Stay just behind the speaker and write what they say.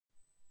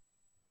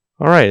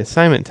All right,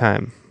 assignment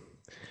time.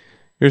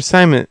 Your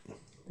assignment,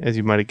 as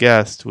you might have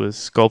guessed, was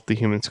sculpt the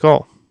human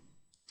skull.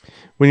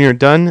 When you're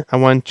done, I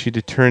want you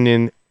to turn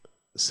in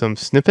some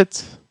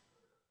snippets.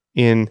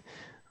 On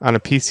a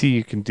PC,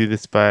 you can do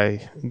this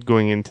by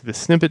going into the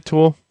snippet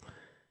tool.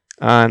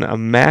 On a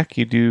Mac,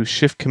 you do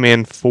Shift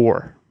Command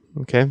 4.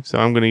 Okay, so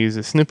I'm going to use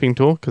the snipping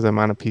tool because I'm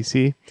on a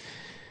PC.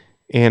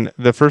 And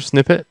the first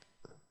snippet,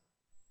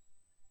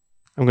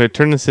 I'm going to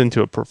turn this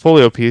into a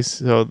portfolio piece.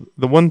 So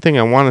the one thing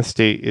I want to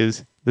state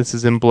is this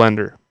is in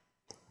Blender.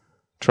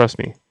 Trust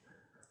me,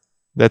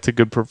 that's a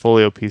good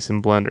portfolio piece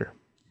in Blender.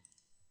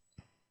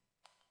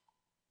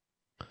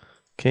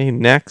 Okay,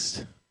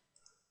 next,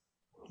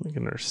 look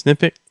at our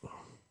snippet.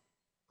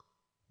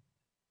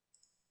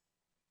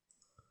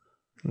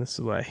 And this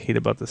is what I hate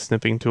about the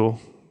snipping tool.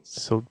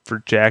 It's so for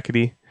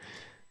jackety.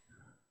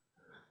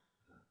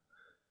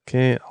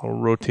 Okay, I'll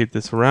rotate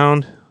this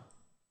around.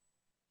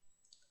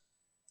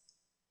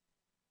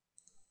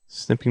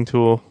 Snipping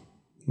tool,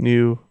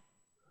 new.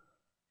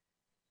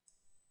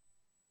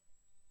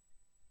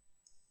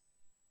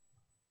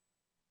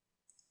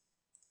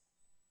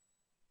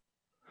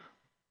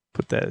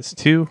 Put that as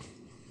 2.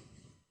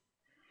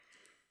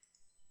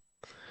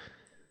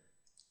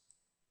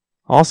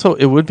 Also,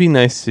 it would be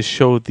nice to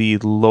show the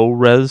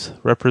low-res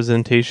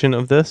representation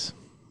of this.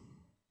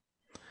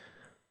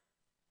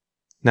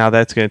 Now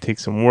that's going to take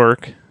some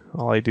work.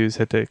 All I do is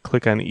have to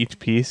click on each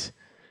piece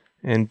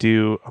and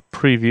do a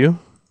preview.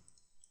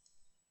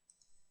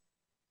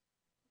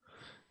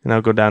 And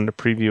I'll go down to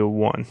preview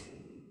 1.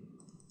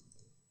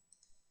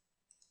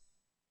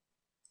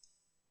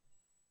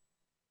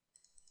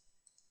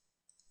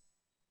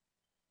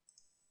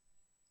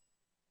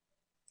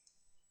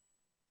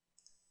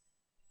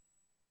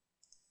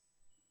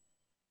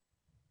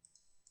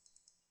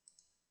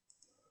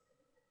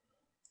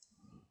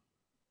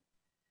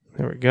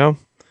 There we go.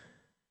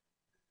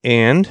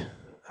 And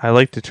I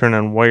like to turn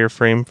on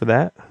wireframe for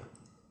that.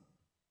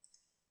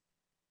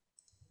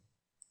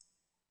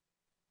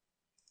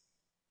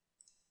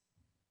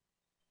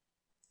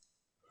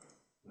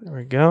 There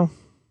we go.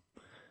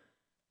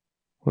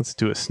 Let's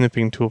do a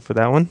snipping tool for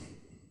that one.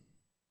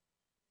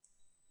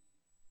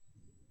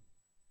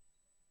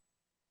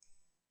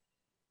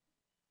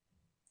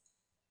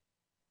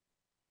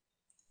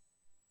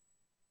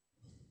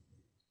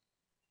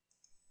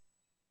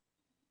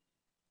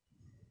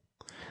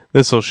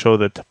 This will show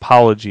the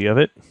topology of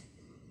it.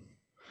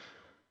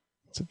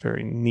 It's a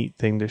very neat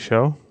thing to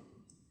show.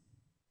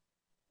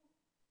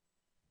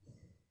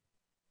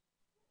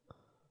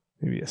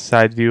 Maybe a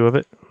side view of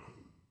it.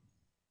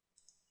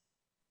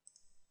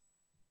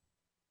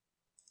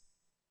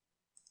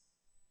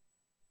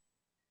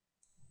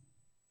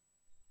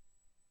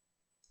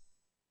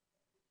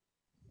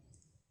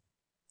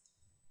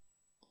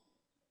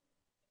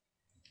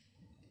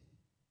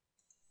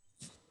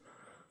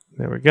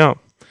 There we go.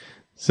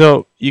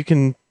 So you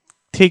can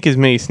take as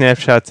many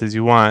snapshots as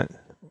you want,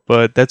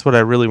 but that's what I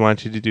really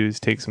want you to do is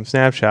take some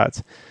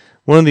snapshots.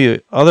 One of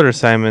the other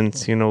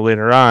assignments,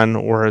 later on,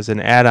 or as an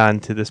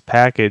add-on to this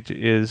package,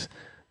 is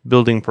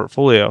building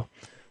portfolio.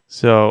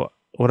 So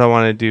what I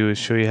want to do is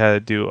show you how to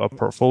do a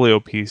portfolio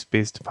piece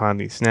based upon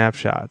these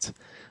snapshots.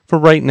 For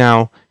right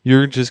now,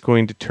 you're just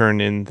going to turn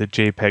in the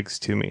JPEGs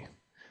to me.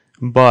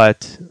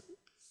 But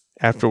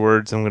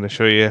afterwards, I'm going to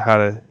show you how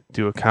to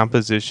do a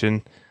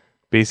composition,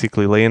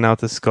 basically laying out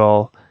the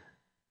skull,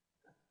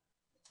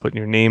 putting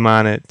your name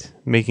on it,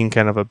 making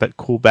kind of a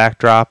cool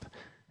backdrop,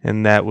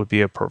 and that would be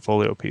a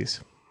portfolio piece.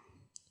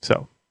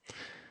 So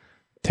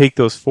take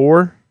those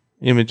 4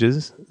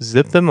 images,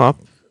 zip them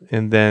up,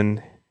 and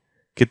then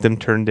get them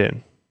turned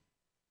in.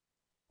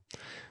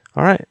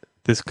 All right,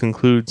 this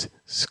concludes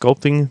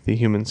sculpting the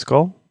human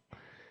skull.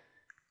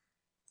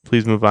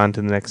 Please move on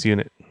to the next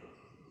unit.